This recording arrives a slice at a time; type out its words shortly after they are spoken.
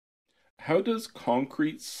How does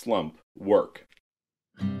concrete slump work?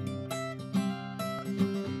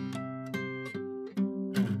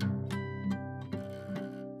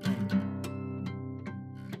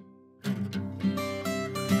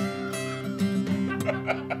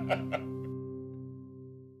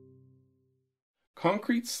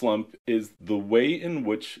 Concrete slump is the way in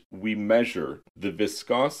which we measure the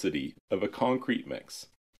viscosity of a concrete mix.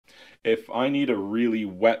 If I need a really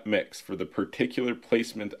wet mix for the particular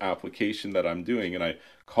placement application that I'm doing, and I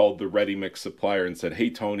called the ready mix supplier and said, "Hey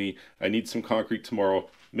Tony, I need some concrete tomorrow,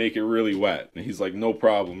 make it really wet." And he's like, "No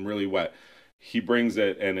problem, really wet." He brings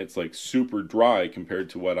it and it's like super dry compared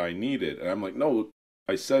to what I needed. And I'm like, "No,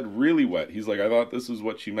 I said really wet." He's like, "I thought this is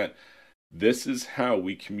what you meant." This is how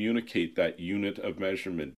we communicate that unit of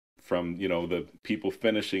measurement from, the people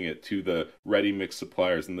finishing it to the ready mix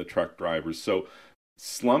suppliers and the truck drivers. So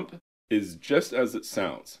slump is just as it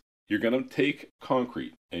sounds. You're going to take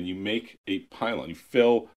concrete and you make a pylon. You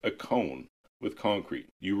fill a cone with concrete.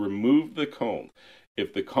 You remove the cone.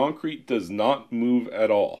 If the concrete does not move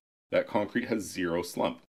at all, that concrete has zero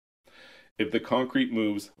slump. If the concrete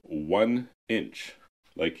moves 1 inch,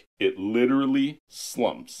 like it literally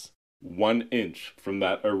slumps 1 inch from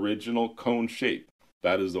that original cone shape,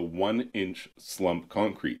 that is a 1 inch slump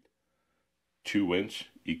concrete. 2 inch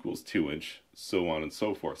equals 2 inch, so on and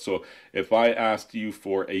so forth. So if I asked you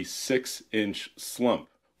for a 6 inch slump,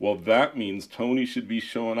 well, that means Tony should be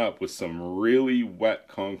showing up with some really wet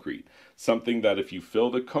concrete. Something that if you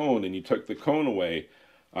filled a cone and you took the cone away,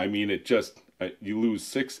 you lose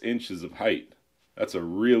 6 inches of height. That's a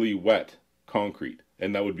really wet concrete.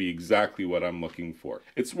 And that would be exactly what I'm looking for.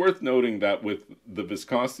 It's worth noting that with the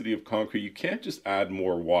viscosity of concrete, you can't just add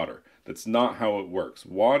more water. That's not how it works.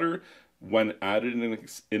 Water, when added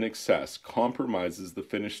in excess, compromises the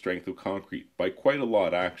finished strength of concrete by quite a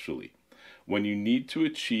lot, actually. When you need to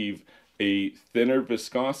achieve a thinner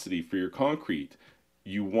viscosity for your concrete,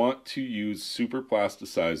 you want to use super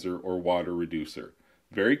plasticizer or water reducer.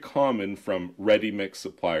 Very common from ready mix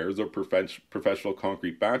suppliers or professional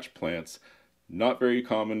concrete batch plants. Not very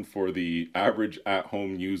common for the average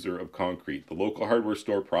at-home user of concrete. The local hardware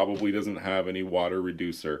store probably doesn't have any water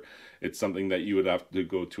reducer. It's something that you would have to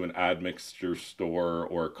go to an admixture store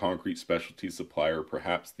or a concrete specialty supplier,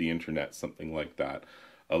 perhaps the internet, something like that.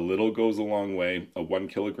 A little goes a long way. A 1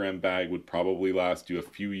 kilogram bag would probably last you a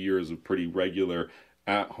few years of pretty regular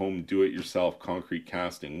at-home do-it-yourself concrete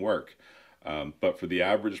casting work. But for the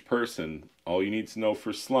average person, all you need to know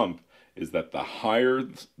for slump is that the higher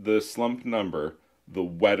the slump number, the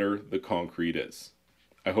wetter the concrete is.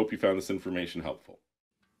 I hope you found this information helpful.